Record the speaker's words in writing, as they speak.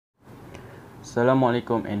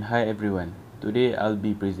Assalamualaikum and hi everyone. Today I'll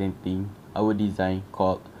be presenting our design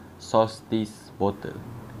called solstice bottle.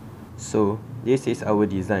 So this is our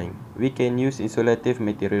design. We can use insulative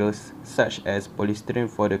materials such as polystyrene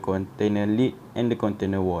for the container lid and the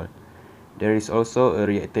container wall. There is also a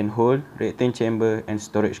reactant hole, reactant chamber and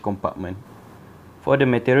storage compartment. For the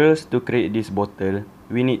materials to create this bottle,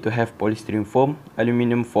 we need to have polystyrene foam,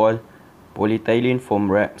 aluminium foil, polyethylene foam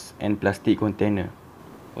wraps and plastic container.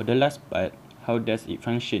 For the last part, how does it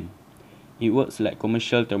function? It works like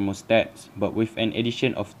commercial thermostats, but with an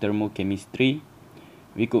addition of thermochemistry.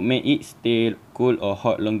 We could make it stay cool or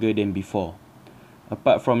hot longer than before.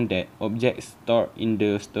 Apart from that, objects stored in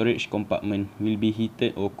the storage compartment will be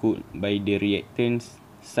heated or cooled by the reactants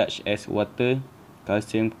such as water,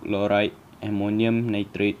 calcium chloride, ammonium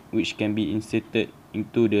nitrate, which can be inserted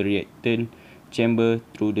into the reactant chamber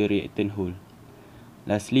through the reactant hole.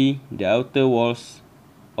 Lastly, the outer walls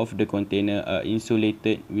of the container are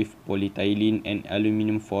insulated with polyethylene and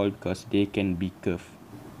aluminium foil because they can be curved.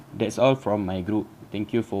 That's all from my group.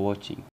 Thank you for watching.